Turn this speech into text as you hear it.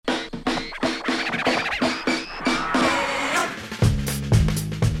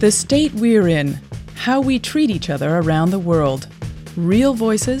The state we're in, how we treat each other around the world. Real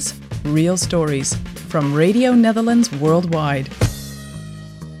voices, real stories. From Radio Netherlands Worldwide.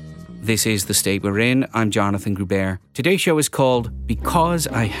 This is The State We're In. I'm Jonathan Gruber. Today's show is called Because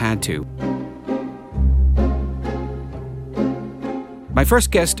I Had To. My first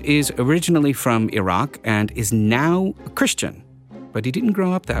guest is originally from Iraq and is now a Christian, but he didn't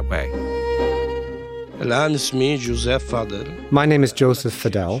grow up that way. My name is Joseph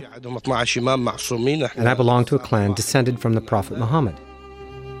Fidel, and I belong to a clan descended from the Prophet Muhammad.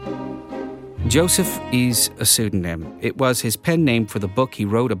 Joseph is a pseudonym. It was his pen name for the book he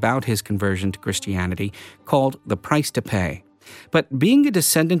wrote about his conversion to Christianity called The Price to Pay. But being a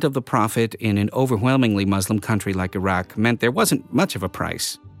descendant of the Prophet in an overwhelmingly Muslim country like Iraq meant there wasn't much of a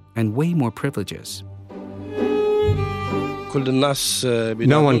price and way more privileges.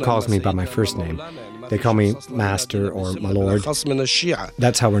 No one calls me by my first name. They call me Master or My Lord.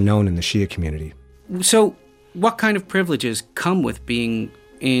 That's how we're known in the Shia community. So, what kind of privileges come with being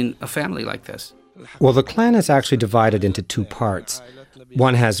in a family like this? Well, the clan is actually divided into two parts.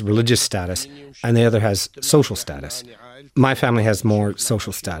 One has religious status, and the other has social status. My family has more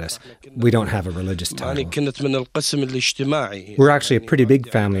social status. We don't have a religious title. We're actually a pretty big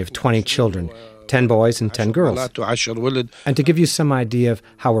family of 20 children, 10 boys and 10 girls. And to give you some idea of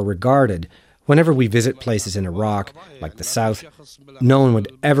how we're regarded, whenever we visit places in Iraq, like the South, no one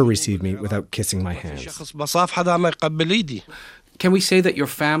would ever receive me without kissing my hands. Can we say that your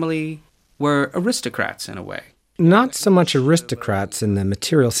family were aristocrats in a way? Not so much aristocrats in the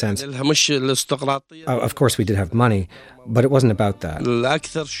material sense. Of course, we did have money, but it wasn't about that.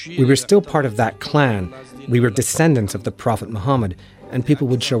 We were still part of that clan. We were descendants of the Prophet Muhammad, and people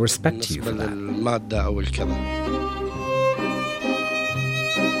would show respect to you for that.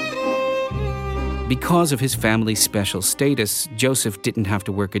 Because of his family's special status, Joseph didn't have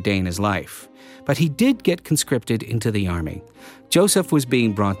to work a day in his life. But he did get conscripted into the army. Joseph was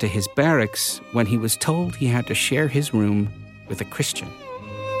being brought to his barracks when he was told he had to share his room with a Christian.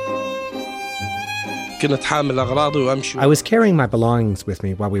 I was carrying my belongings with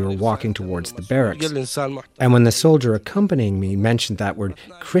me while we were walking towards the barracks. And when the soldier accompanying me mentioned that word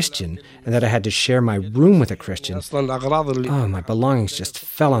Christian and that I had to share my room with a Christian, my belongings just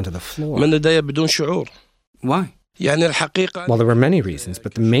fell onto the floor. Why? Well, there were many reasons,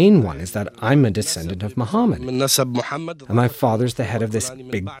 but the main one is that I'm a descendant of Muhammad. And my father's the head of this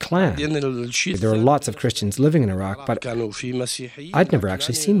big clan. There are lots of Christians living in Iraq, but I'd never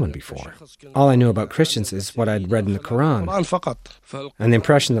actually seen one before. All I knew about Christians is what I'd read in the Quran. And the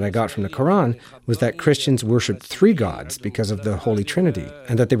impression that I got from the Quran was that Christians worshipped three gods because of the Holy Trinity,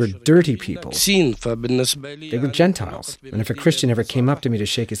 and that they were dirty people. They were Gentiles, and if a Christian ever came up to me to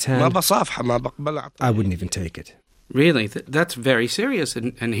shake his hand, I wouldn't even take it. Really? That's very serious.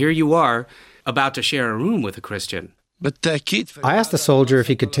 And here you are, about to share a room with a Christian. I asked the soldier if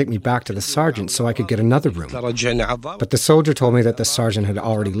he could take me back to the sergeant so I could get another room. But the soldier told me that the sergeant had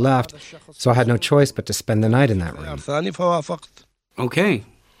already left, so I had no choice but to spend the night in that room. Okay,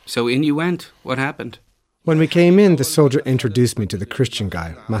 so in you went. What happened? When we came in, the soldier introduced me to the Christian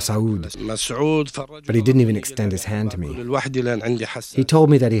guy, Masoud. But he didn't even extend his hand to me. He told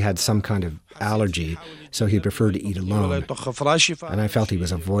me that he had some kind of allergy, so he preferred to eat alone. And I felt he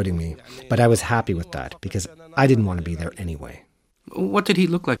was avoiding me. But I was happy with that, because I didn't want to be there anyway. What did he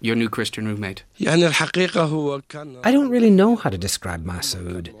look like, your new Christian roommate? I don't really know how to describe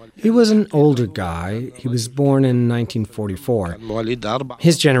Masoud. He was an older guy. He was born in 1944.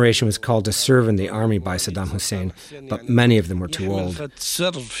 His generation was called to serve in the army by Saddam Hussein, but many of them were too old.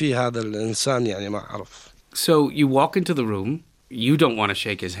 So you walk into the room, you don't want to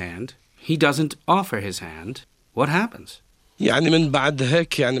shake his hand, he doesn't offer his hand. What happens? After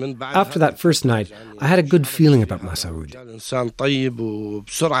that first night, I had a good feeling about Masoud.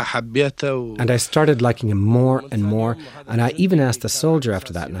 And I started liking him more and more, and I even asked the soldier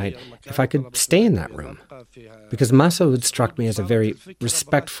after that night if I could stay in that room. Because Masoud struck me as a very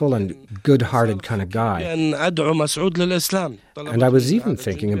respectful and good-hearted kind of guy. And I was even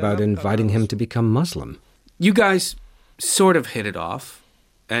thinking about inviting him to become Muslim. You guys sort of hit it off,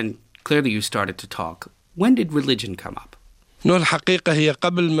 and clearly you started to talk. When did religion come up? Well,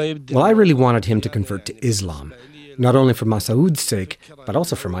 I really wanted him to convert to Islam, not only for Masoud's sake, but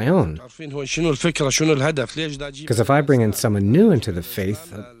also for my own. Because if I bring in someone new into the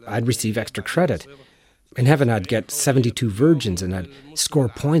faith, I'd receive extra credit. In heaven, I'd get 72 virgins and I'd score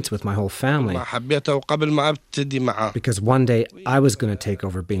points with my whole family. Because one day, I was going to take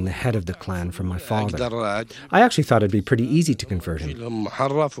over being the head of the clan from my father. I actually thought it'd be pretty easy to convert him.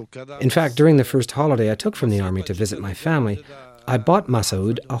 In fact, during the first holiday I took from the army to visit my family, I bought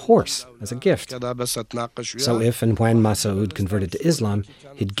Masoud a horse as a gift. So if and when Masoud converted to Islam,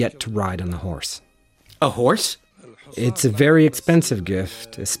 he'd get to ride on the horse. A horse? It's a very expensive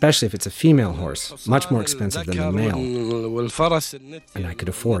gift, especially if it's a female horse, much more expensive than the male. And I could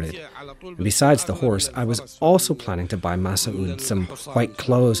afford it. And besides the horse, I was also planning to buy Masoud some white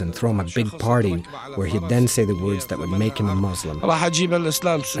clothes and throw him a big party where he'd then say the words that would make him a Muslim. And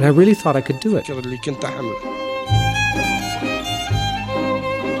I really thought I could do it.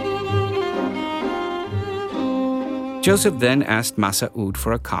 Joseph then asked Masoud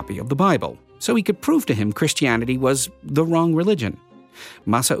for a copy of the Bible, so he could prove to him Christianity was the wrong religion.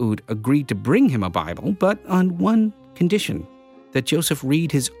 Masoud agreed to bring him a Bible, but on one condition, that Joseph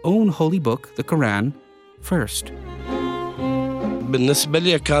read his own holy book, the Quran, first. I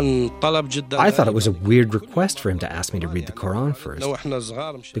thought it was a weird request for him to ask me to read the Quran first,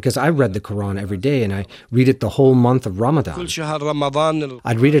 because I read the Quran every day and I read it the whole month of Ramadan.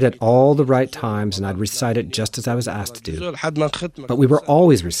 I'd read it at all the right times and I'd recite it just as I was asked to do. But we were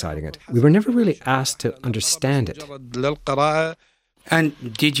always reciting it. We were never really asked to understand it.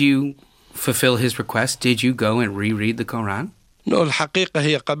 And did you fulfill his request? Did you go and reread the Quran? I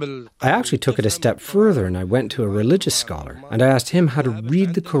actually took it a step further and I went to a religious scholar and I asked him how to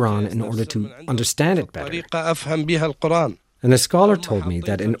read the Quran in order to understand it better. And the scholar told me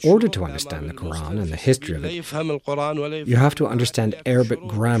that in order to understand the Quran and the history of it, you have to understand Arabic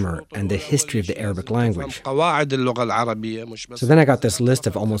grammar and the history of the Arabic language. So then I got this list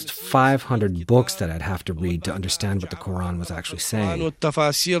of almost 500 books that I'd have to read to understand what the Quran was actually saying.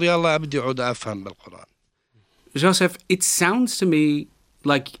 Joseph, it sounds to me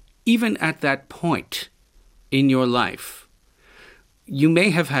like even at that point in your life, you may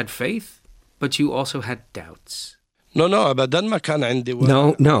have had faith, but you also had doubts. No,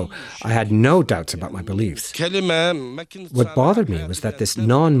 I had no doubts about my beliefs. What bothered me was that this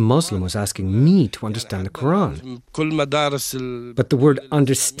non-Muslim was asking me to understand the Quran. But the word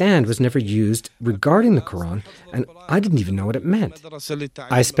understand was never used regarding the Quran, and I didn't even know what it meant.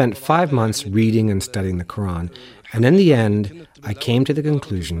 I spent 5 months reading and studying the Quran, and in the end, I came to the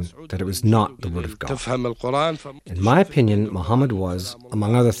conclusion that it was not the Word of God. In my opinion, Muhammad was,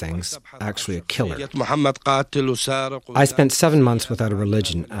 among other things, actually a killer. I spent 7 months without a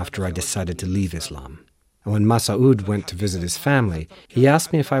religion after I decided to leave Islam. And when Masoud went to visit his family, he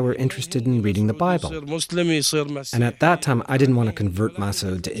asked me if I were interested in reading the Bible. And at that time, I didn't want to convert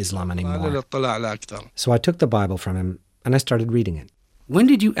Masoud to Islam anymore. So I took the Bible from him and I started reading it. When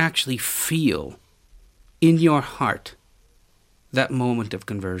did you actually feel in your heart that moment of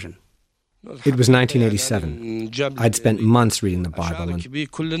conversion? It was 1987. I'd spent months reading the Bible, and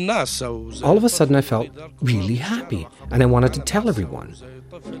all of a sudden I felt really happy, and I wanted to tell everyone.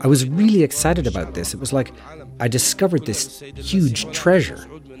 I was really excited about this. It was like I discovered this huge treasure.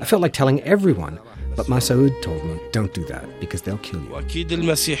 I felt like telling everyone, but Masoud told me, don't do that, because they'll kill you.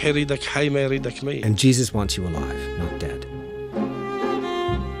 And Jesus wants you alive, not dead.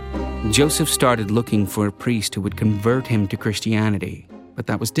 Joseph started looking for a priest who would convert him to Christianity, but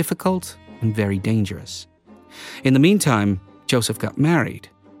that was difficult and very dangerous. In the meantime, Joseph got married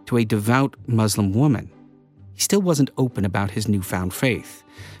to a devout Muslim woman. He still wasn't open about his newfound faith,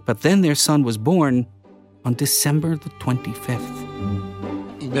 but then their son was born on December the 25th.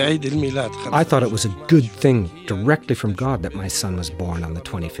 I thought it was a good thing directly from God that my son was born on the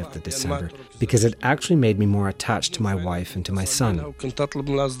 25th of December, because it actually made me more attached to my wife and to my son.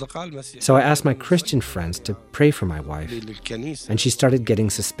 So I asked my Christian friends to pray for my wife, and she started getting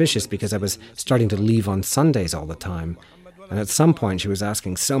suspicious because I was starting to leave on Sundays all the time. And at some point she was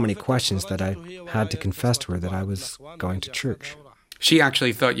asking so many questions that I had to confess to her that I was going to church. She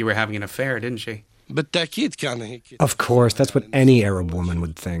actually thought you were having an affair, didn't she? Of course, that's what any Arab woman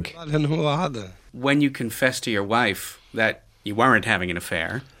would think. When you confessed to your wife that you weren't having an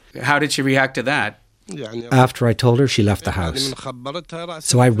affair, how did she react to that? After I told her, she left the house.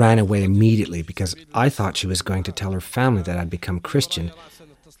 So I ran away immediately because I thought she was going to tell her family that I'd become Christian,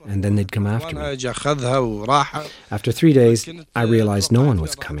 and then they'd come after me. After 3 days, I realized no one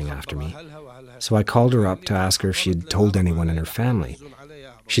was coming after me. So I called her up to ask her if she had told anyone in her family.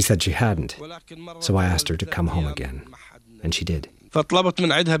 She said she hadn't, so I asked her to come home again, and she did. I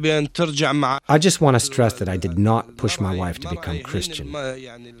just want to stress that I did not push my wife to become Christian.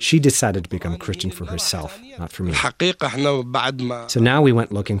 She decided to become Christian for herself, not for me. So now we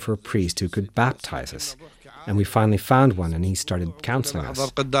went looking for a priest who could baptize us, and we finally found one, and he started counseling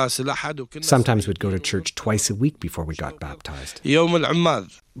us. Sometimes we'd go to church twice a week before we got baptized.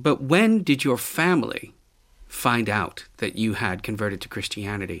 But when did your family find out that you had converted to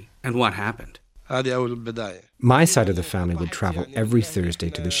Christianity, and what happened? My side of the family would travel every Thursday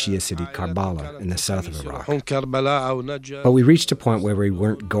to the Shia city Karbala in the south of Iraq. But we reached a point where we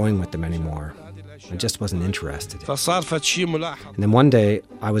weren't going with them anymore. I just wasn't interested. And then one day,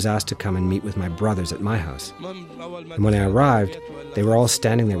 I was asked to come and meet with my brothers at my house. And when I arrived, they were all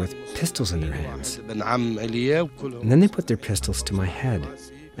standing there with pistols in their hands. And then they put their pistols to my head,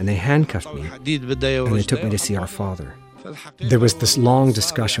 and they handcuffed me, and they took me to see our father. There was this long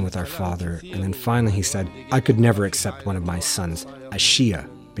discussion with our father, and then finally he said, I could never accept one of my sons, a Shia,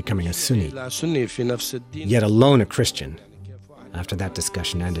 becoming a Sunni, yet alone a Christian. After that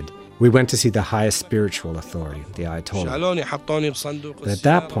discussion ended, we went to see the highest spiritual authority, the Ayatollah. But at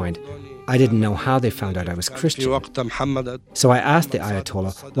that point, I didn't know how they found out I was Christian. So I asked the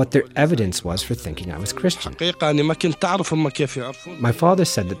Ayatollah what their evidence was for thinking I was Christian. My father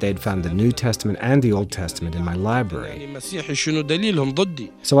said that they had found the New Testament and the Old Testament in my library.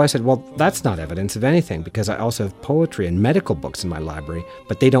 So I said, well, that's not evidence of anything, because I also have poetry and medical books in my library,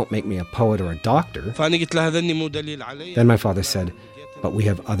 but they don't make me a poet or a doctor. Then my father said, but we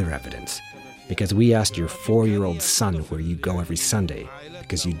have other evidence, because we asked your 4-year-old son where you go every Sunday,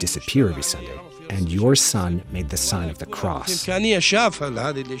 because you disappear every Sunday, and your son made the sign of the cross. Well,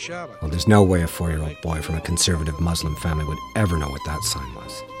 there's no way a 4-year-old boy from a conservative Muslim family would ever know what that sign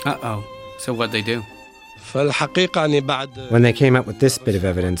was. Uh-oh. So what'd they do? When they came up with this bit of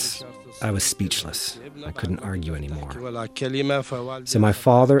evidence, I was speechless. I couldn't argue anymore. So my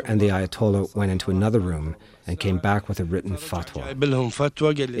father and the Ayatollah went into another room and came back with a written fatwa.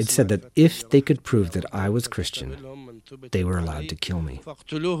 It said that if they could prove that I was Christian, they were allowed to kill me.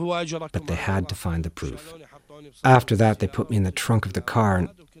 But they had to find the proof. After that, they put me in the trunk of the car, and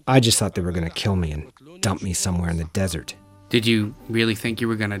I just thought they were going to kill me and dump me somewhere in the desert. Did you really think you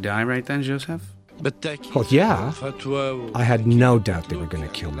were going to die right then, Joseph? Well, yeah. I had no doubt they were going to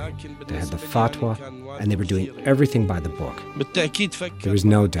kill me. They had the fatwa, and they were doing everything by the book. There was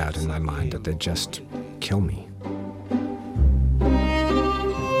no doubt in my mind that they'd just kill me.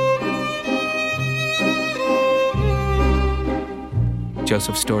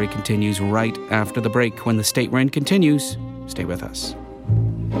 Joseph's story continues right after the break. When the State Run continues, stay with us.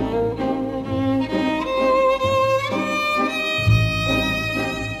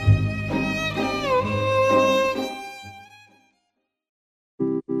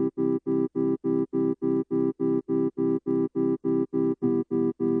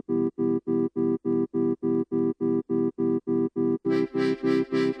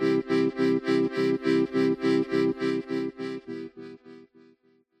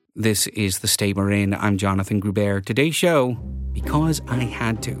 This is The State We're In. I'm Jonathan Gruber. Today's show, Because I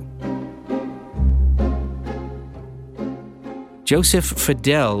Had to. Joseph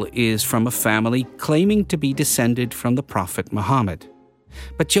Fidel is from a family claiming to be descended from the Prophet Muhammad.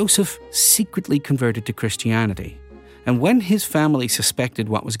 But Joseph secretly converted to Christianity. And when his family suspected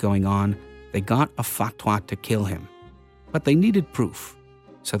what was going on, they got a fatwa to kill him. But they needed proof,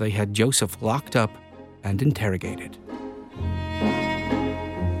 so they had Joseph locked up and interrogated.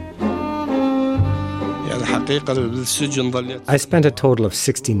 I spent a total of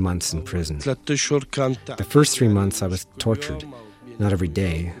 16 months in prison. The first 3 months I was tortured, not every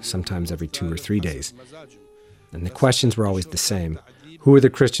day, sometimes every 2 or 3 days. And the questions were always the same. Who are the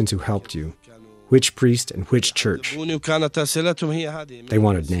Christians who helped you? Which priest and which church? They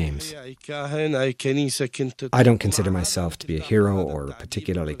wanted names. I don't consider myself to be a hero or a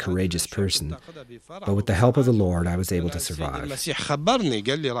particularly courageous person, but with the help of the Lord, I was able to survive.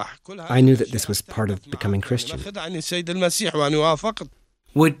 I knew that this was part of becoming Christian.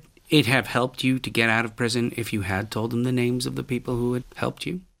 Would it have helped you to get out of prison if you had told them the names of the people who had helped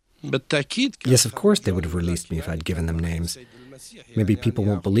you? Yes, of course they would have released me if I'd given them names. Maybe people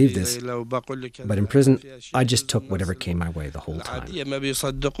won't believe this, but in prison, I just took whatever came my way the whole time.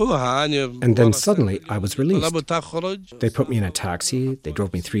 And then suddenly, I was released. They put me in a taxi, they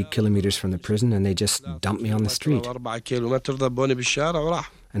drove me 3 kilometers from the prison, and they just dumped me on the street.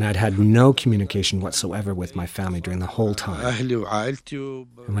 And I'd had no communication whatsoever with my family during the whole time. And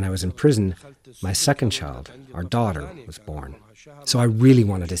when I was in prison, my second child, our daughter, was born. So I really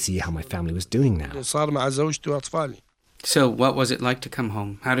wanted to see how my family was doing now. So what was it like to come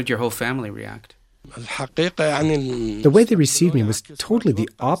home? How did your whole family react? The way they received me was totally the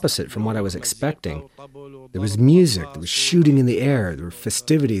opposite from what I was expecting. There was music, there was shooting in the air, there were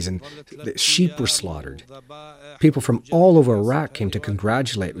festivities, and the sheep were slaughtered. People from all over Iraq came to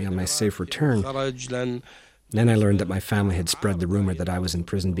congratulate me on my safe return. Then I learned that my family had spread the rumor that I was in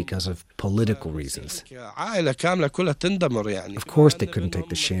prison because of political reasons. Of course, they couldn't take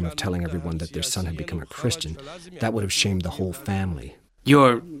the shame of telling everyone that their son had become a Christian. That would have shamed the whole family.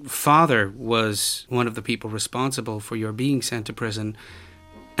 Your father was one of the people responsible for your being sent to prison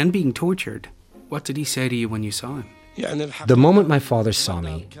and being tortured. What did he say to you when you saw him? The moment my father saw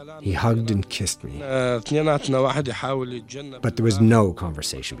me, he hugged and kissed me. But there was no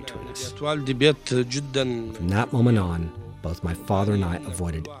conversation between us. From that moment on, both my father and I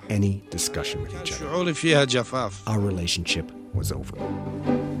avoided any discussion with each other. Our relationship was over.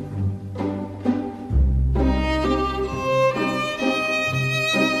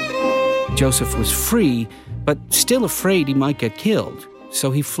 Joseph was free, but still afraid he might get killed.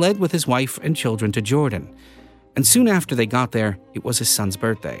 So he fled with his wife and children to Jordan. And soon after they got there, it was his son's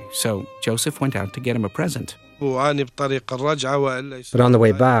birthday. So Joseph went out to get him a present. But on the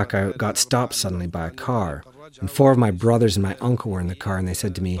way back, I got stopped suddenly by a car. And 4 of my brothers and my uncle were in the car, and they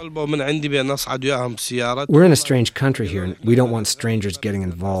said to me, "We're in a strange country here, and we don't want strangers getting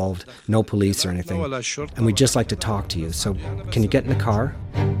involved, no police or anything. And we'd just like to talk to you. So can you get in the car?"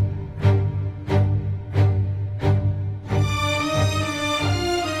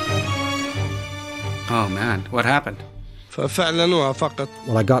 Oh man, what happened? Well,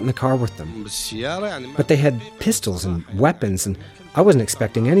 I got in the car with them. But they had pistols and weapons, and I wasn't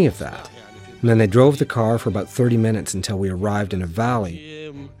expecting any of that. And then they drove the car for about 30 minutes until we arrived in a valley.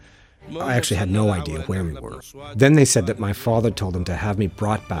 I actually had no idea where we were. Then they said that my father told them to have me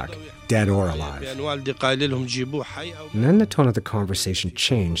brought back, dead or alive. And then the tone of the conversation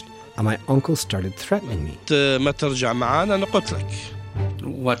changed, and my uncle started threatening me.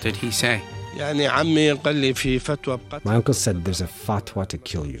 What did he say? My uncle said there's a fatwa to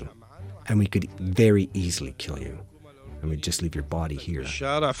kill you, and we could very easily kill you, and we'd just leave your body here.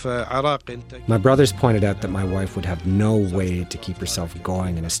 My brothers pointed out that my wife would have no way to keep herself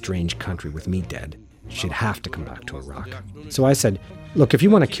going in a strange country with me dead. She'd have to come back to Iraq. So I said, "Look, if you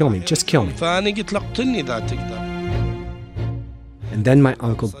want to kill me, just kill me." And then my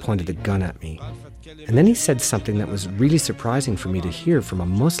uncle pointed a gun at me. And then he said something that was really surprising for me to hear from a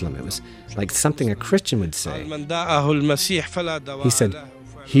Muslim. It was like something a Christian would say. He said,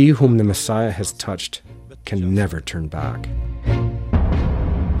 "He whom the Messiah has touched can never turn back."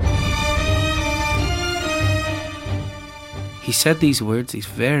 He said these words, these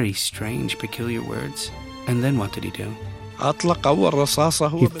very strange, peculiar words. And then what did he do?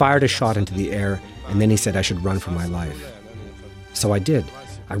 He fired a shot into the air, and then he said I should run for my life. So I did.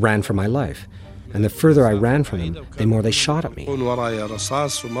 I ran for my life. And the further I ran from them, the more they shot at me. Then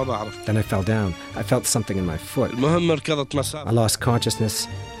I fell down. I felt something in my foot. I lost consciousness,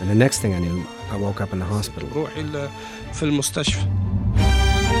 and the next thing I knew, I woke up in the hospital.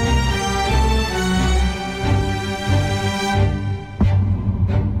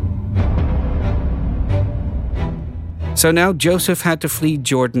 So now Joseph had to flee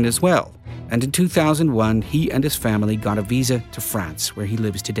Jordan as well. And in 2001, he and his family got a visa to France, where he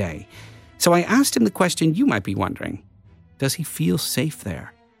lives today. So I asked him the question you might be wondering. Does he feel safe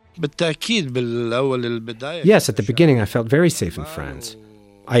there? Yes, at the beginning I felt very safe in France.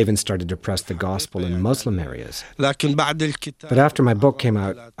 I even started to press the gospel in Muslim areas. But after my book came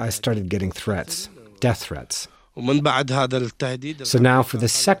out, I started getting threats, death threats. So now for the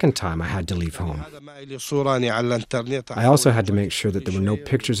second time I had to leave home. I also had to make sure that there were no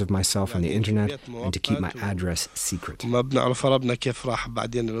pictures of myself on the internet and to keep my address secret.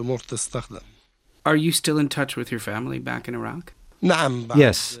 Are you still in touch with your family back in Iraq?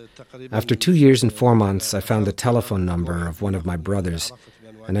 Yes. After 2 years and 4 months, I found the telephone number of one of my brothers,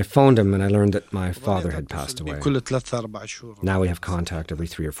 and I phoned him and I learned that my father had passed away. Now we have contact every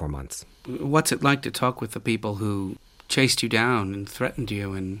 3 or 4 months. What's it like to talk with the people who chased you down and threatened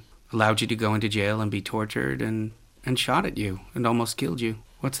you and allowed you to go into jail and be tortured and shot at you and almost killed you?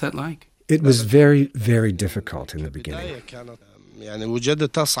 What's that like? It was very, very difficult in the beginning.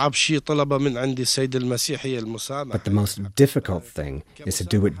 But the most difficult thing is to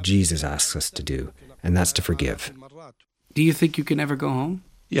do what Jesus asks us to do, and that's to forgive. Do you think you can ever go home?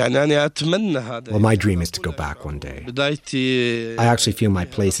 Well, my dream is to go back one day. I actually feel my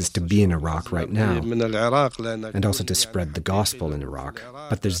place is to be in Iraq right now, and also to spread the gospel in Iraq.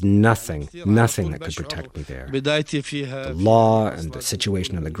 But there's nothing that could protect me there. The law and the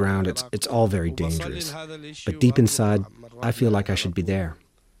situation on the ground, it's all very dangerous. But deep inside, I feel like I should be there.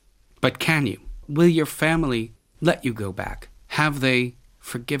 But can you? Will your family let you go back? Have they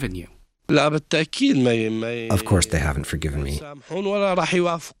forgiven you? Of course they haven't forgiven me.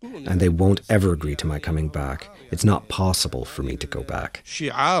 And they won't ever agree to my coming back. It's not possible for me to go back.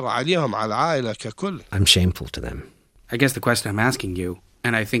 I'm shameful to them. I guess the question I'm asking you,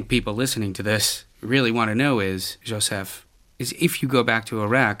 and I think people listening to this really want to know is, Joseph, is if you go back to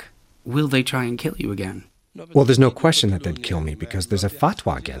Iraq, will they try and kill you again? Well, there's no question that they'd kill me because there's a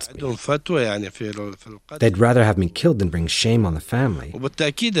fatwa against me. They'd rather have me killed than bring shame on the family.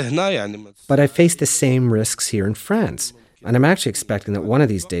 But I face the same risks here in France, and I'm actually expecting that one of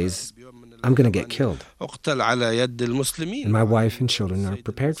these days I'm going to get killed. And my wife and children are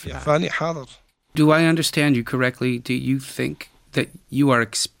prepared for that. Do I understand you correctly? Do you think that you are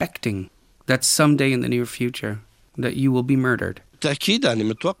expecting that someday in the near future that you will be murdered? I'm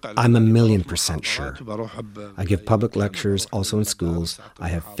 1,000,000% sure. I give public lectures, also in schools. I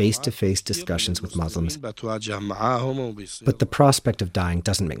have face-to-face discussions with Muslims. But the prospect of dying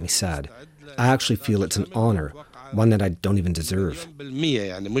doesn't make me sad. I actually feel it's an honor, one that I don't even deserve.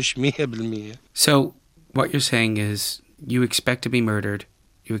 So what you're saying is you expect to be murdered,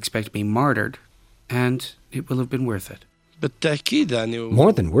 you expect to be martyred, and it will have been worth it.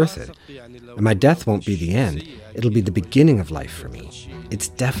 More than worth it. And my death won't be the end. It'll be the beginning of life for me. It's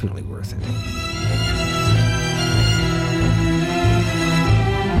definitely worth it.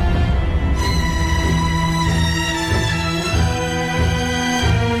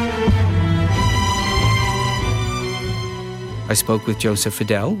 I spoke with Joseph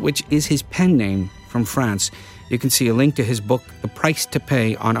Fidel, which is his pen name from France. You can see a link to his book, The Price to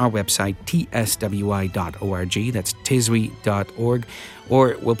Pay, on our website, tswi.org. That's tswi.org.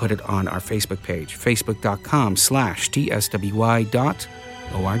 Or we'll put it on our Facebook page,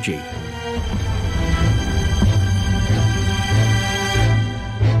 facebook.com/tswi.org.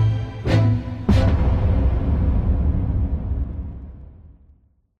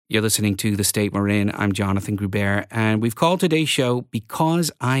 You're listening to The State We're In. I'm Jonathan Gruber, and we've called today's show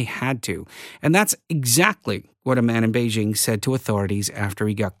Because I Had To. And that's exactly what a man in Beijing said to authorities after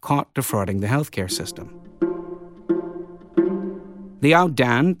he got caught defrauding the healthcare system. Liao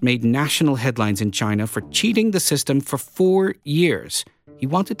Dan made national headlines in China for cheating the system for 4 years. He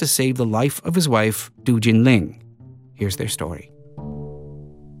wanted to save the life of his wife, Du Jinling. Here's their story.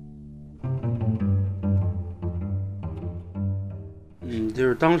 In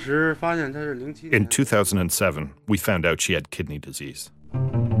 2007, we found out she had kidney disease.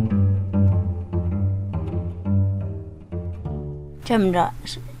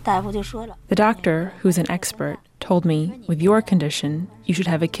 The doctor, who's an expert, told me, with your condition, you should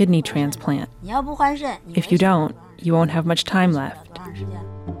have a kidney transplant. If you don't, you won't have much time left.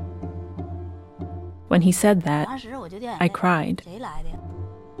 When he said that, I cried.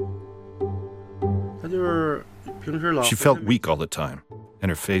 She felt weak all the time, and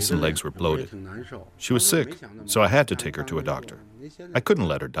her face and legs were bloated. She was sick, so I had to take her to a doctor. I couldn't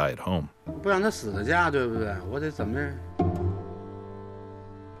let her die at home.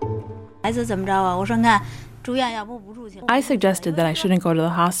 I suggested that I shouldn't go to the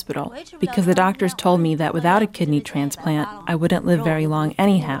hospital because the doctors told me that without a kidney transplant, I wouldn't live very long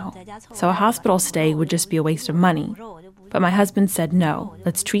anyhow. So a hospital stay would just be a waste of money. But my husband said, no,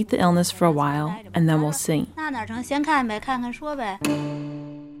 let's treat the illness for a while, and then we'll see. I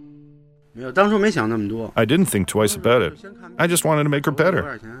didn't think twice about it. I just wanted to make her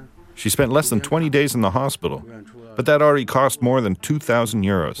better. She spent less than 20 days in the hospital, but that already cost more than 2,000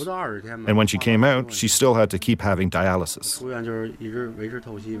 euros. And when she came out, she still had to keep having dialysis.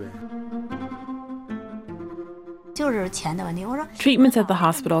 Treatments at the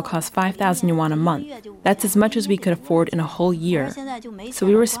hospital cost 5,000 yuan a month. That's as much as we could afford in a whole year. So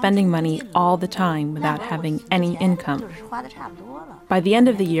we were spending money all the time without having any income. By the end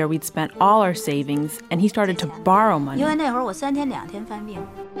of the year, we'd spent all our savings, and he started to borrow money.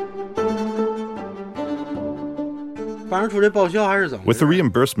 With the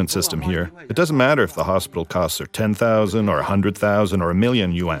reimbursement system here, it doesn't matter if the hospital costs are 10,000 or 100,000 or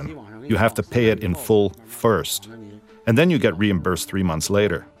 1,000,000 yuan. You have to pay it in full first. And then you get reimbursed 3 months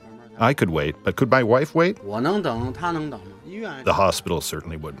later. I could wait, but could my wife wait? The hospital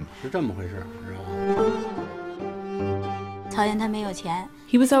certainly wouldn't.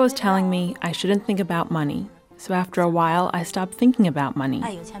 He was always telling me I shouldn't think about money. So after a while, I stopped thinking about money.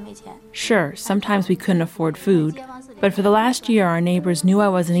 Sure, sometimes we couldn't afford food, but for the last year, our neighbors knew I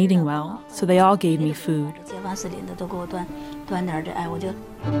wasn't eating well, so they all gave me food.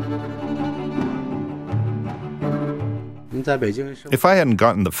 If I hadn't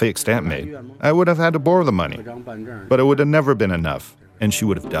gotten the fake stamp made, I would have had to borrow the money. But it would have never been enough, and she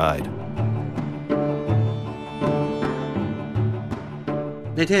would have died.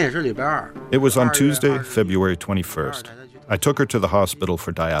 It was on Tuesday, February 21st. I took her to the hospital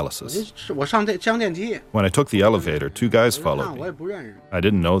for dialysis. When I took the elevator, 2 guys followed me. I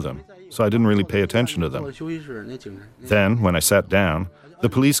didn't know them, so I didn't really pay attention to them. Then, when I sat down, the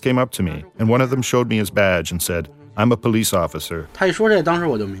police came up to me, and one of them showed me his badge and said, I'm a police officer.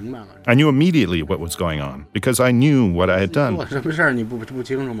 I knew immediately what was going on because I knew what I had done.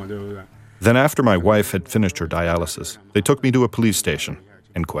 Then after my wife had finished her dialysis, they took me to a police station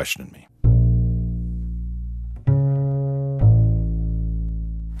and questioned me.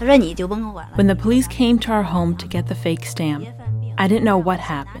 When the police came to our home to get the fake stamp, I didn't know what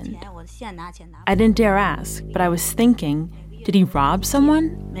happened. I didn't dare ask, but I was thinking, did he rob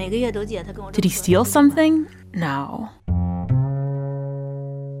someone? Did he steal something? No.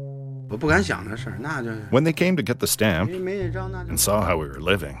 When they came to get the stamp and saw how we were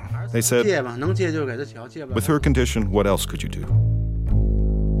living, they said, with her condition, what else could you do?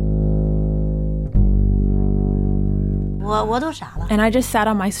 And I just sat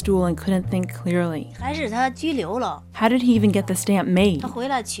on my stool and couldn't think clearly. How did he even get the stamp made?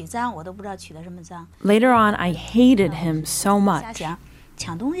 Later on, I hated him so much.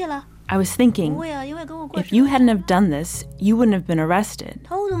 I was thinking, if you hadn't have done this, you wouldn't have been arrested.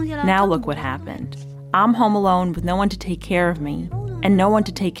 Now look what happened. I'm home alone with no one to take care of me, and no one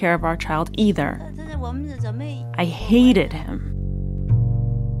to take care of our child either. I hated him.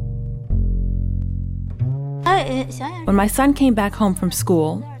 When my son came back home from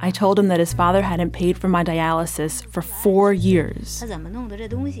school, I told him that his father hadn't paid for my dialysis for 4 years,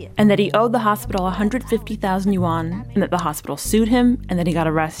 and that he owed the hospital 150,000 yuan, and that the hospital sued him, and that he got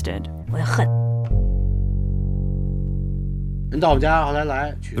arrested.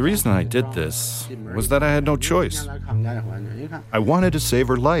 The reason I did this was that I had no choice. I wanted to save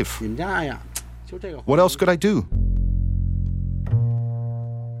her life. What else could I do?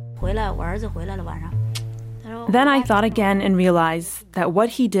 Then I thought again and realized that what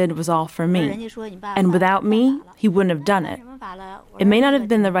he did was all for me, and without me, he wouldn't have done it. It may not have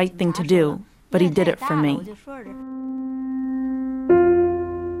been the right thing to do, but he did it for me.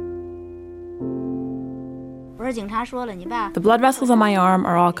 The blood vessels on my arm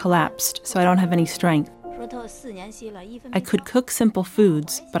are all collapsed, so I don't have any strength. I could cook simple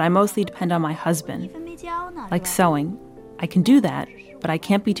foods, but I mostly depend on my husband. Like sewing. I can do that, but I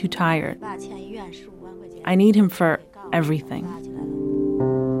can't be too tired. I need him for everything.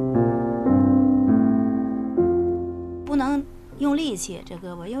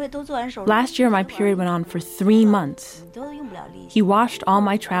 Last year, my period went on for 3 months. He washed all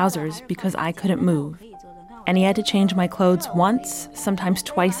my trousers because I couldn't move. And he had to change my clothes once, sometimes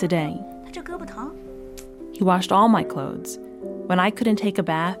twice a day. He washed all my clothes. When I couldn't take a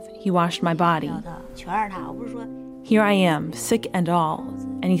bath, he washed my body. Here I am, sick and all,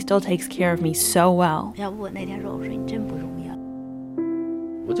 and he still takes care of me so well.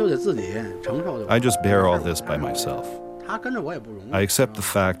 I just bear all this by myself. I accept the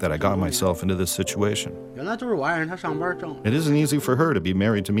fact that I got myself into this situation. It isn't easy for her to be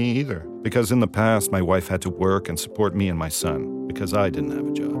married to me either, because in the past my wife had to work and support me and my son, because I didn't have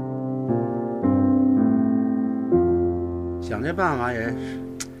a job.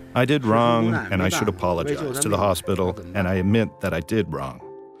 I did wrong, and I should apologize to the hospital, and I admit that I did wrong.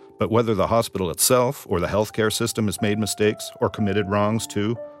 But whether the hospital itself or the healthcare system has made mistakes or committed wrongs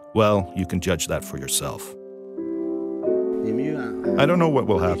too, well, you can judge that for yourself. I don't know what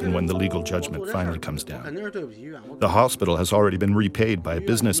will happen when the legal judgment finally comes down. The hospital has already been repaid by a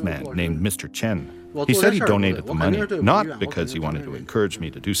businessman named Mr. Chen. He said he donated the money, not because he wanted to encourage me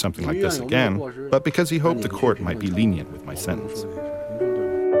to do something like this again, but because he hoped the court might be lenient with my sentence.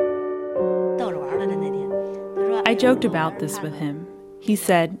 I joked about this with him. He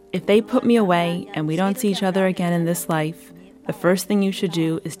said, if they put me away and we don't see each other again in this life, the first thing you should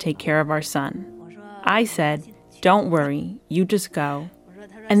do is take care of our son. I said, don't worry, you just go.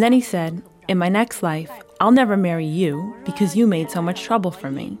 And then he said, in my next life, I'll never marry you because you made so much trouble for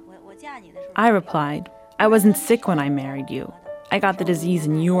me. I replied, I wasn't sick when I married you. I got the disease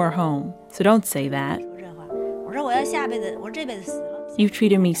in your home, so don't say that. You've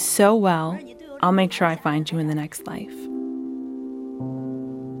treated me so well, I'll make sure I find you in the next life.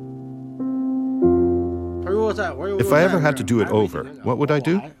 If I ever had to do it over, what would I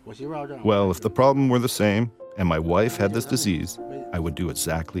do? Well, if the problem were the same, and my wife had this disease, I would do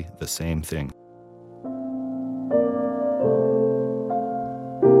exactly the same thing.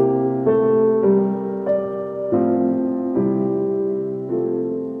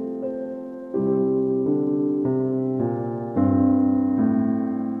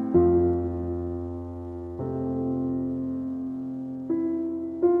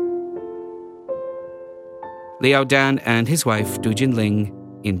 Liao Dan and his wife, Du Jinling,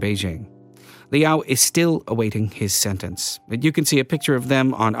 in Beijing. Liao is still awaiting his sentence. You can see a picture of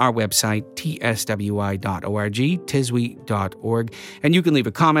them on our website, tswi.org, tiswi.org, and you can leave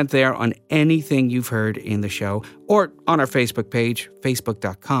a comment there on anything you've heard in the show, or on our Facebook page,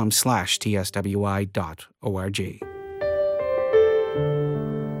 facebook.com/tswi.org.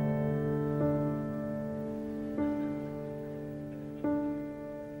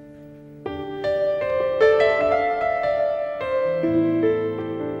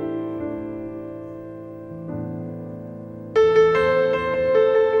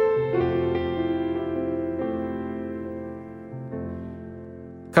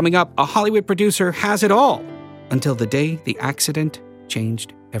 Coming up, a Hollywood producer has it all until the day the accident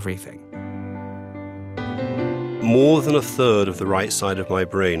changed everything. More than a third of the right side of my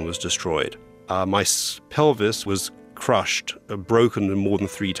brain was destroyed. My pelvis was crushed, broken more than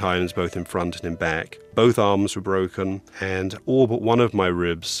 3 times, both in front and in back. Both arms were broken, and all but one of my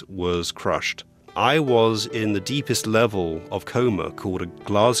ribs was crushed. I was in the deepest level of coma, called a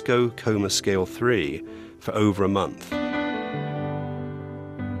Glasgow Coma Scale 3, for over a month.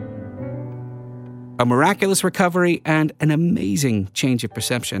 A miraculous recovery and an amazing change of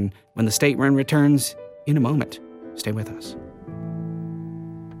perception when the State Run returns in a moment. Stay with us.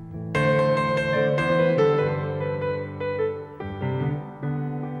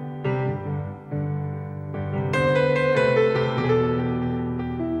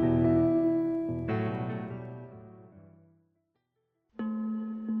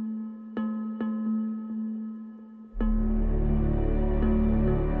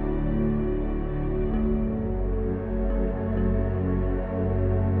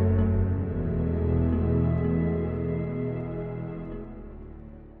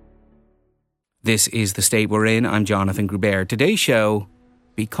 This is The State We're In. I'm Jonathan Gruber. Today's show,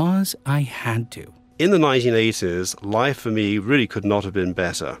 Because I Had to. In the 1980s, life for me really could not have been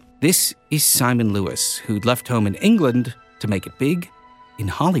better. This is Simon Lewis, who'd left home in England to make it big in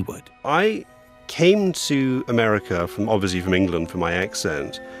Hollywood. I came to America, obviously from England for my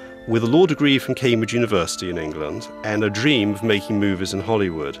accent, with a law degree from Cambridge University in England and a dream of making movies in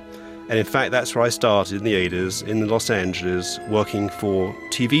Hollywood. And in fact, that's where I started in the 80s in Los Angeles, working for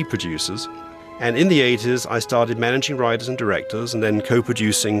TV producers. And in the 80s, I started managing writers and directors and then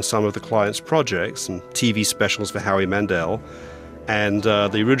co-producing some of the clients' projects and TV specials for Howie Mandel and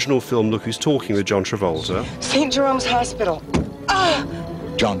the original film Look Who's Talking with John Travolta. St. Jerome's Hospital. Ah!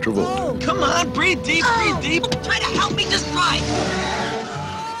 John Travolta. Oh, come on, breathe deep, breathe deep. Try to help me just try.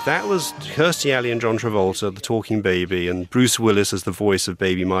 That was Kirstie Alley and John Travolta, the talking baby, and Bruce Willis as the voice of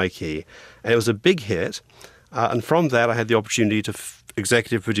Baby Mikey. And it was a big hit. And from that, I had the opportunity to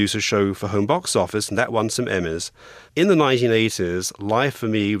executive produce a show for Home Box Office, and that won some Emmys. In the 1980s, life for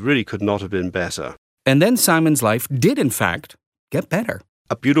me really could not have been better. And then Simon's life did, in fact, get better.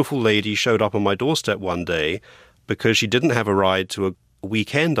 A beautiful lady showed up on my doorstep one day because she didn't have a ride to a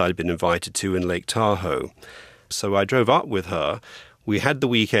weekend I'd been invited to in Lake Tahoe. So I drove up with her. We had the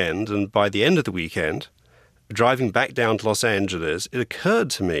weekend, and by the end of the weekend, driving back down to Los Angeles, it occurred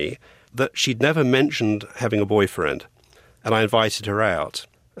to me that she'd never mentioned having a boyfriend. And I invited her out.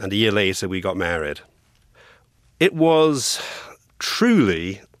 And a year later, we got married. It was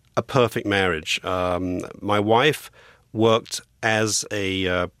truly a perfect marriage. My wife worked as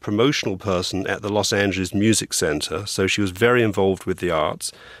a promotional person at the Los Angeles Music Center, so she was very involved with the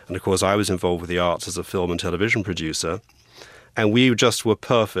arts. And of course, I was involved with the arts as a film and television producer. And we just were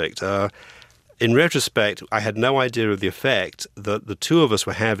perfect. In retrospect, I had no idea of the effect that the two of us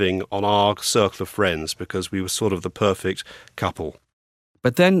were having on our circle of friends because we were sort of the perfect couple.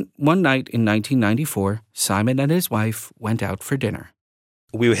 But then, one night in 1994, Simon and his wife went out for dinner.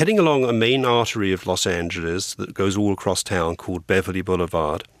 We were heading along a main artery of Los Angeles that goes all across town called Beverly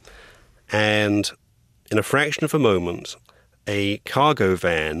Boulevard. And in a fraction of a moment, a cargo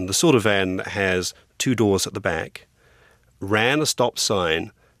van, the sort of van that has 2 doors at the back, ran a stop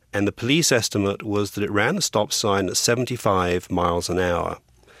sign. And the police estimate was that it ran the stop sign at 75 miles an hour.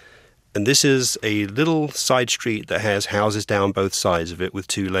 And this is a little side street that has houses down both sides of it with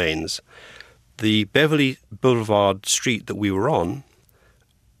 2 lanes. The Beverly Boulevard street that we were on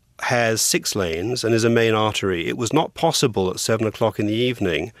has 6 lanes and is a main artery. It was not possible at 7 o'clock in the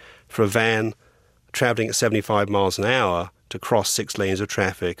evening for a van traveling at 75 miles an hour to cross 6 lanes of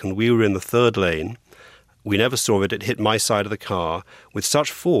traffic, and we were in the 3rd lane. We never saw it. It hit my side of the car with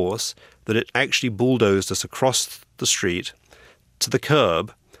such force that it actually bulldozed us across the street to the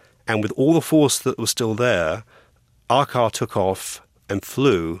curb, and with all the force that was still there, our car took off and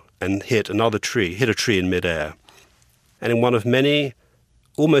flew and hit a tree in midair. And in one of many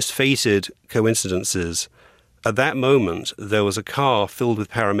almost fated coincidences, At that moment, there was a car filled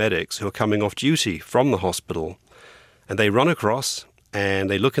with paramedics who were coming off duty from the hospital. And they run across, and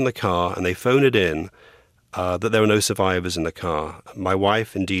they look in the car, and they phone it in that there were no survivors in the car. My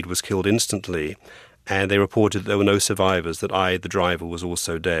wife, indeed, was killed instantly, and they reported that there were no survivors, that I, the driver, was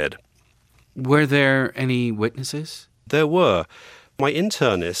also dead. Were there any witnesses? There were. My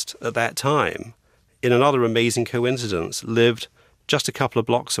internist at that time, in another amazing coincidence, lived just a couple of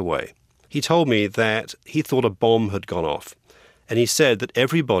blocks away. He told me that he thought a bomb had gone off, and he said that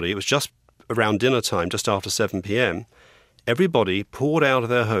everybody, it was just around dinner time, just after 7 p.m., everybody poured out of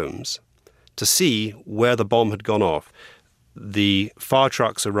their homes to see where the bomb had gone off. The fire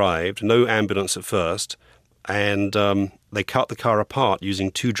trucks arrived, no ambulance at first, and they cut the car apart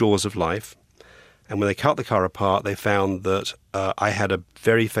using 2 jaws of life. And when they cut the car apart, they found that I had a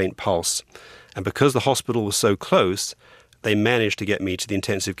very faint pulse. And because the hospital was so close, they managed to get me to the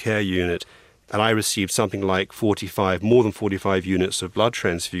intensive care unit, and I received something like more than 45 units of blood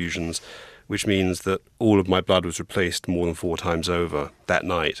transfusions, which means that all of my blood was replaced more than 4 times over that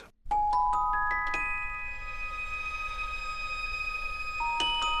night.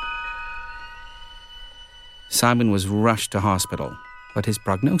 Simon was rushed to hospital, but his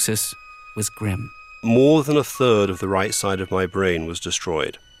prognosis was grim. More than a third of the right side of my brain was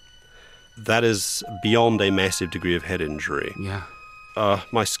destroyed. That is beyond a massive degree of head injury. Yeah.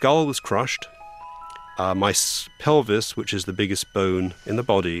 My skull was crushed. My pelvis, which is the biggest bone in the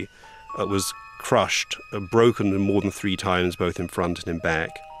body, was crushed, broken more than 3 times, both in front and in back.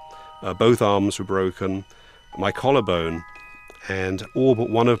 Both arms were broken. My collarbone and all but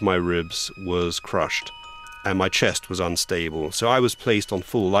one of my ribs was crushed, and my chest was unstable. So I was placed on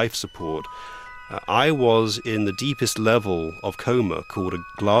full life support. I was in the deepest level of coma, called a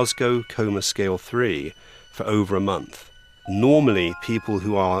Glasgow Coma Scale 3, for over a month. Normally, people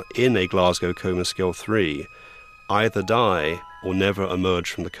who are in a Glasgow Coma Scale 3 either die or never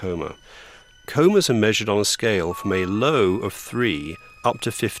emerge from the coma. Comas are measured on a scale from a low of 3 up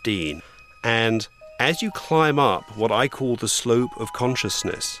to 15, and as you climb up what I call the slope of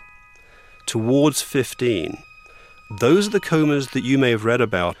consciousness towards 15, those are the comas that you may have read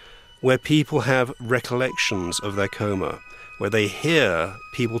about, where people have recollections of their coma, where they hear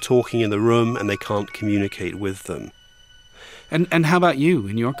people talking in the room and they can't communicate with them. And how about you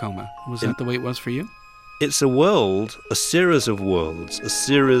in your coma? Was that the way it was for you? It's a world, a series of worlds, a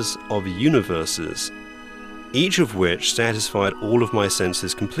series of universes, each of which satisfied all of my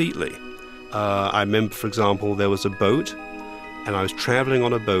senses completely. I remember, for example, there was a boat, and I was traveling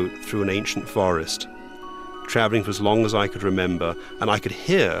on a boat through an ancient forest, traveling for as long as I could remember, and I could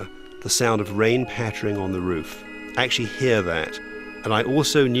hear the sound of rain pattering on the roof. I actually hear that. And I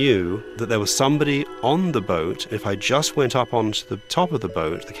also knew that there was somebody on the boat. If I just went up onto the top of the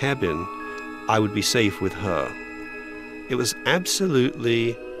boat, the cabin, I would be safe with her. It was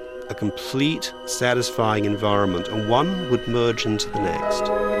absolutely a complete, satisfying environment, and one would merge into the next.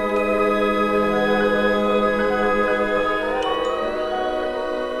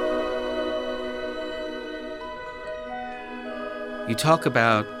 You talk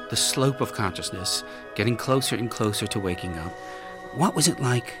about the slope of consciousness, getting closer and closer to waking up. What was it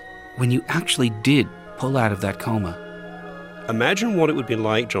like when you actually did pull out of that coma? Imagine what it would be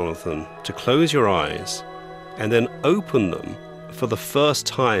like, Jonathan, to close your eyes and then open them for the first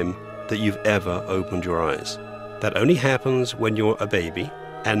time that you've ever opened your eyes. That only happens when you're a baby,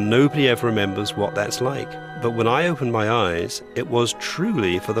 and nobody ever remembers what that's like. But when I opened my eyes, it was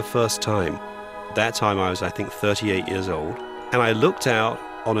truly for the first time. That time I was, I think, 38 years old. And I looked out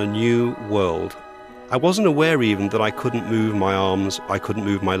on a new world. I wasn't aware even that I couldn't move my arms, I couldn't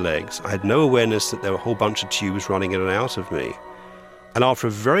move my legs. I had no awareness that there were a whole bunch of tubes running in and out of me. And after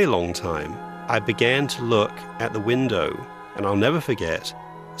a very long time, I began to look at the window, and I'll never forget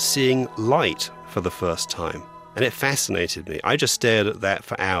seeing light for the first time. And it fascinated me. I just stared at that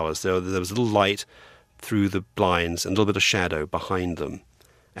for hours. There was a little light through the blinds and a little bit of shadow behind them.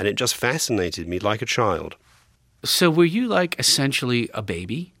 And it just fascinated me like a child. So were you like essentially a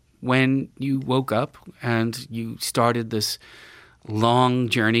baby when you woke up and you started this long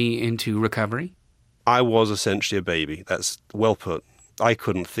journey into recovery? I was essentially a baby. That's well put. I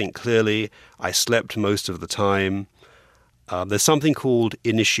couldn't think clearly. I slept most of the time. There's something called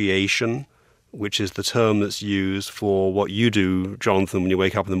initiation, which is the term that's used for what you do, Jonathan, when you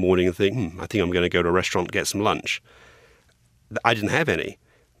wake up in the morning and think, I think I'm going to go to a restaurant and get some lunch. I didn't have any.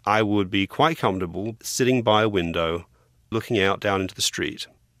 I would be quite comfortable sitting by a window, looking out down into the street,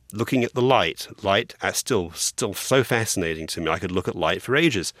 looking at the light. Light is still so fascinating to me. I could look at light for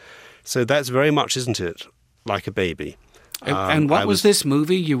ages. So that's very much, isn't it, like a baby. And what was this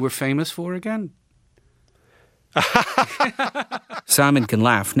movie you were famous for again? Simon can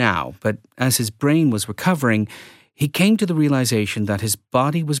laugh now, but as his brain was recovering, he came to the realization that his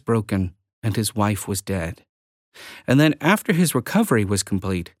body was broken and his wife was dead. And then after his recovery was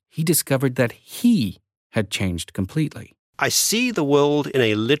complete, he discovered that he had changed completely. I see the world in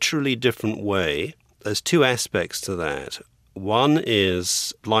a literally different way. There's two aspects to that. One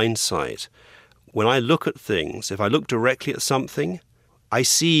is blind sight. When I look at things, if I look directly at something, I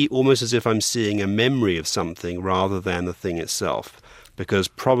see almost as if I'm seeing a memory of something rather than the thing itself, because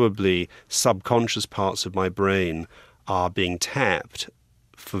probably subconscious parts of my brain are being tapped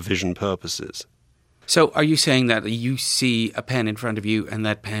for vision purposes. So are you saying that you see a pen in front of you and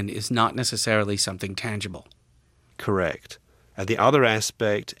that pen is not necessarily something tangible? Correct. And the other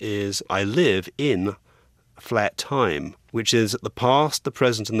aspect is I live in flat time, which is that the past, the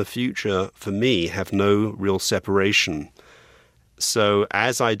present, and the future, for me, have no real separation. So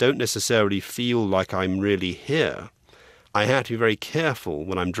as I don't necessarily feel like I'm really here, I have to be very careful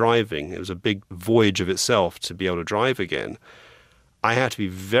when I'm driving. It was a big voyage of itself to be able to drive again. I have to be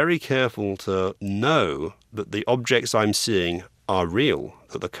very careful to know that the objects I'm seeing are real,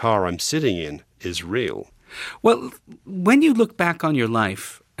 that the car I'm sitting in is real. Well, when you look back on your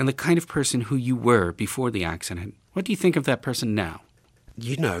life and the kind of person who you were before the accident, what do you think of that person now?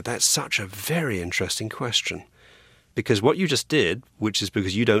 You know, that's such a very interesting question. Because what you just did, which is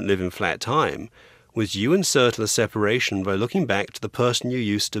because you don't live in flat time, was you inserted a separation by looking back to the person you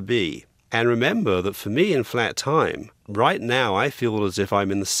used to be. And remember that for me in flat time, right now I feel as if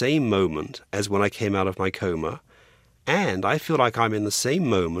I'm in the same moment as when I came out of my coma, and I feel like I'm in the same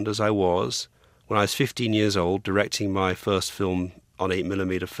moment as I was when I was 15 years old directing my first film on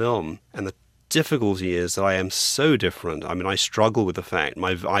 8mm film. And the difficulty is that I am so different. I mean, I struggle with the fact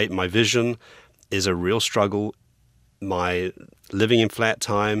my vision is a real struggle. My living in flat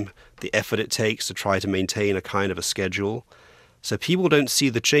time, the effort it takes to try to maintain a kind of a schedule. So people don't see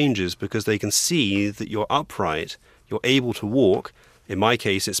the changes because they can see that you're upright, you're able to walk. In my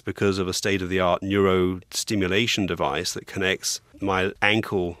case, it's because of a state-of-the-art neurostimulation device that connects my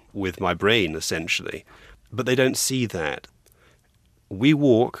ankle with my brain, essentially. But they don't see that. We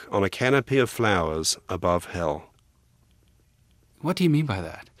walk on a canopy of flowers above hell. What do you mean by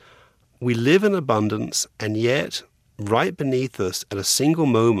that? We live in abundance, and yet, right beneath us, at a single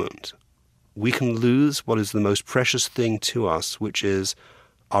moment, we can lose what is the most precious thing to us, which is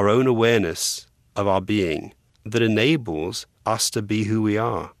our own awareness of our being that enables us to be who we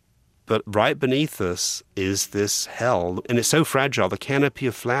are. But right beneath us is this hell, and it's so fragile. The canopy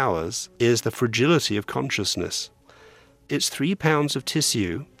of flowers is the fragility of consciousness. It's 3 pounds of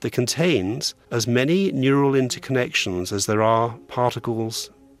tissue that contains as many neural interconnections as there are particles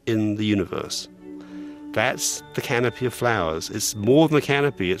in the universe. That's the canopy of flowers. It's more than a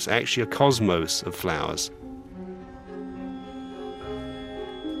canopy, it's actually a cosmos of flowers.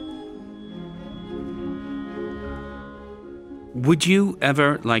 Would you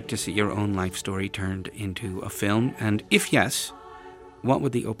ever like to see your own life story turned into a film? And if yes, what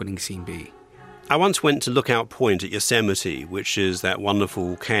would the opening scene be? I once went to Lookout Point at Yosemite, which is that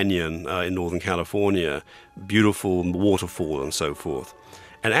wonderful canyon in Northern California, beautiful waterfall and so forth.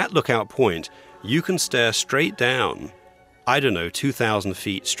 And at Lookout Point, you can stare straight down, 2,000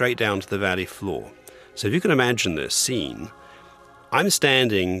 feet, straight down to the valley floor. So if you can imagine this scene, I'm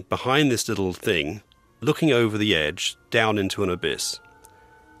standing behind this little thing, looking over the edge, down into an abyss.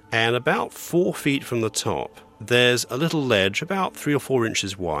 And about 4 feet from the top, there's a little ledge about 3 or 4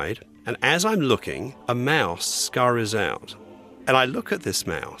 inches wide. And as I'm looking, a mouse scurries out. And I look at this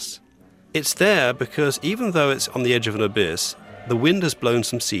mouse. It's there because even though it's on the edge of an abyss, the wind has blown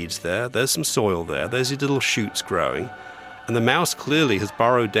some seeds there, there's some soil there, there's these little shoots growing, and the mouse clearly has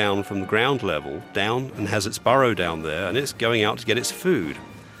burrowed down from the ground level, down, and has its burrow down there, and it's going out to get its food.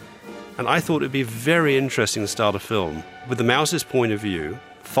 And I thought it'd be very interesting to start a film with the mouse's point of view,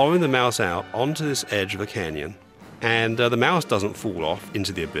 following the mouse out onto this edge of the canyon, and the mouse doesn't fall off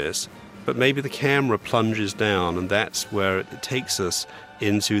into the abyss, but maybe the camera plunges down, and that's where it takes us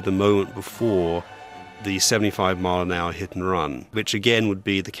into the moment before the 75-mile-an-hour hit and run, which again would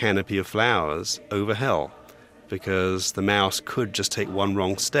be the canopy of flowers over hell, because the mouse could just take one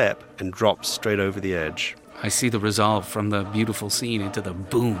wrong step and drop straight over the edge. I see the resolve from the beautiful scene into the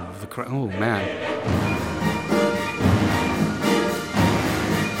boom of the crowd. Oh, man.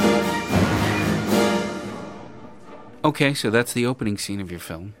 Okay, so that's the opening scene of your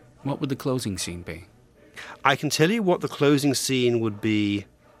film. What would the closing scene be? I can tell you what the closing scene would be,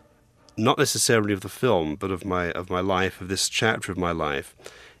 not necessarily of the film, but of my life, of this chapter of my life.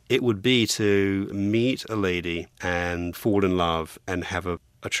 It would be to meet a lady and fall in love and have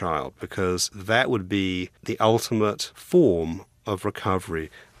a a child, because that would be the ultimate form of recovery.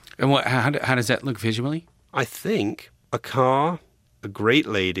 And how does that look visually? I think a car, a great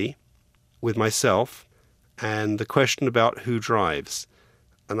lady, with myself, and the question about who drives.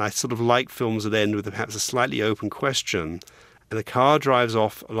 And I sort of like films that end with perhaps a slightly open question, and the car drives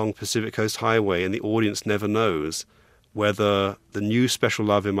off along Pacific Coast Highway, and the audience never knows whether the new special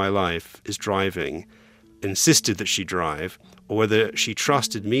love in my life is driving, insisted that she drive, or whether she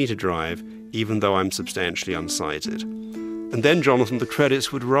trusted me to drive, even though I'm substantially unsighted. And then, Jonathan, the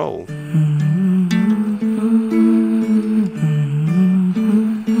credits would roll.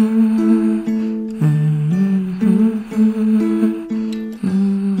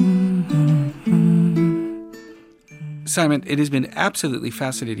 Simon, it has been absolutely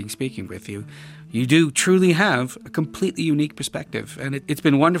fascinating speaking with you. You do truly have a completely unique perspective, and it's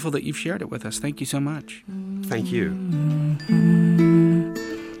been wonderful that you've shared it with us. Thank you so much. Thank you.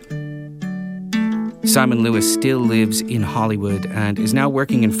 Simon Lewis still lives in Hollywood and is now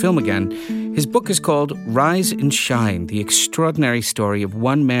working in film again. His book is called Rise and Shine, the extraordinary story of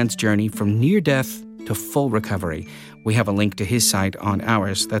one man's journey from near death to full recovery. We have a link to his site on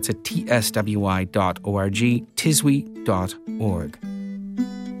ours. That's at tswi.org, tiswi.org.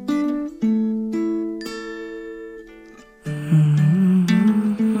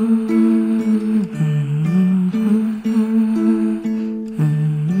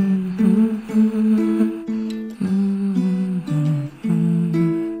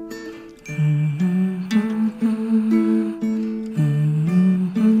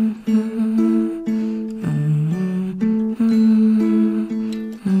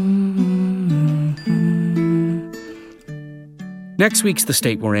 Next week's The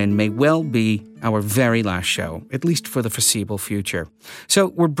State We're In may well be our very last show, at least for the foreseeable future. So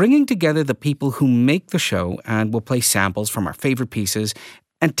we're bringing together the people who make the show, and we'll play samples from our favorite pieces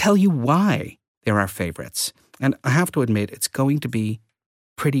and tell you why they're our favorites. And I have to admit, it's going to be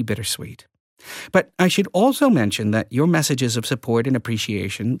pretty bittersweet. But I should also mention that your messages of support and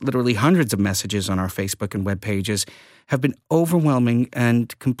appreciation, literally hundreds of messages on our Facebook and web pages, have been overwhelming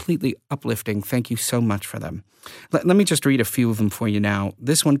and completely uplifting. Thank you so much for them. Let me just read a few of them for you now.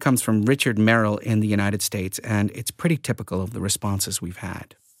 This one comes from Richard Merrill in the United States, and it's pretty typical of the responses we've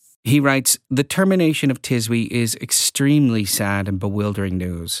had. He writes, "The termination of TSWI is extremely sad and bewildering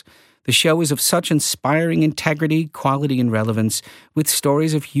news. The show is of such inspiring integrity, quality, and relevance, with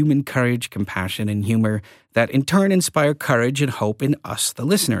stories of human courage, compassion, and humor that in turn inspire courage and hope in us, the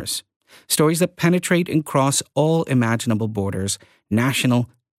listeners. Stories that penetrate and cross all imaginable borders, national,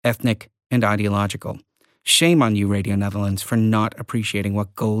 ethnic, and ideological. Shame on you, Radio Netherlands, for not appreciating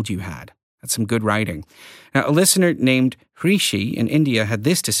what gold you had." That's some good writing. Now, a listener named Rishi in India had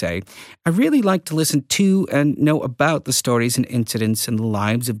this to say, "I really like to listen to and know about the stories and incidents and the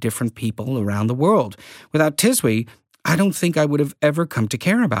lives of different people around the world. Without TSWI, I don't think I would have ever come to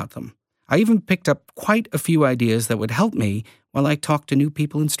care about them. I even picked up quite a few ideas that would help me while I talk to new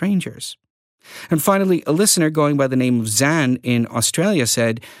people and strangers." And finally, a listener going by the name of Zan in Australia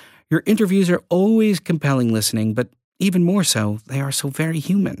said, "Your interviews are always compelling listening, but even more so, they are so very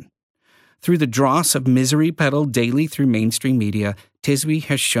human. Through the dross of misery peddled daily through mainstream media, TSWI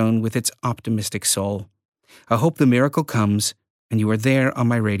has shone with its optimistic soul. I hope the miracle comes and you are there on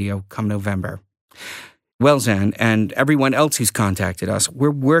my radio come November." Well, Zan, and everyone else who's contacted us,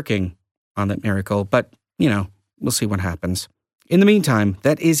 we're working on that miracle, but, we'll see what happens. In the meantime,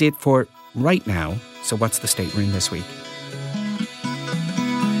 that is it for right now. So what's the state we're in this week?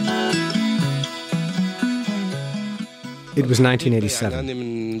 It was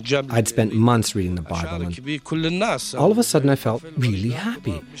 1987. I'd spent months reading the Bible, and all of a sudden I felt really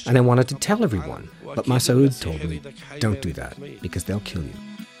happy, and I wanted to tell everyone. But Masoud told me, "Don't do that, because they'll kill you."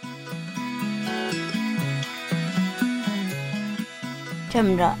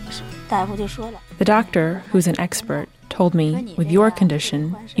 The doctor, who's an expert, told me, with your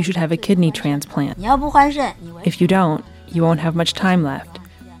condition, you should have a kidney transplant. If you don't, you won't have much time left.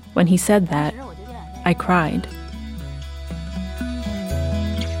 When he said that, I cried.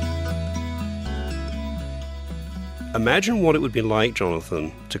 Imagine what it would be like,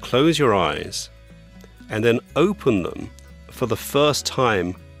 Jonathan, to close your eyes and then open them for the first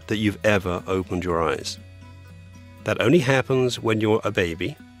time that you've ever opened your eyes. That only happens when you're a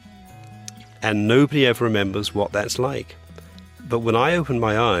baby, and nobody ever remembers what that's like. But when I opened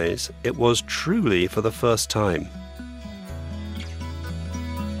my eyes, it was truly for the first time.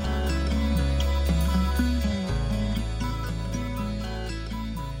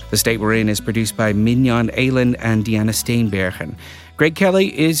 The State We're In is produced by Mignon Aylan and Deanna Steenbergen. Greg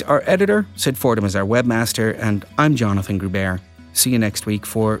Kelly is our editor, Sid Fordham is our webmaster, and I'm Jonathan Gruber. See you next week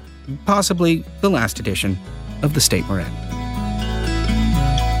for possibly the last edition of The State We're In.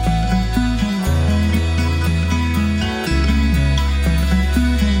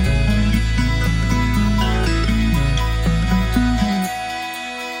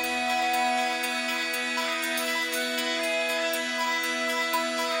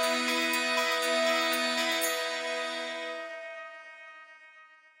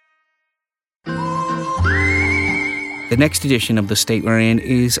 The next edition of The State We're In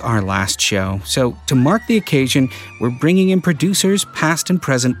is our last show. So to mark the occasion, we're bringing in producers, past and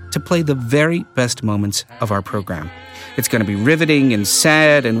present, to play the very best moments of our program. It's going to be riveting and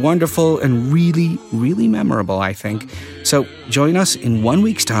sad and wonderful and really, really memorable, I think. So join us in 1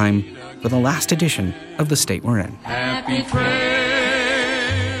 week's time for the last edition of The State We're In. Happy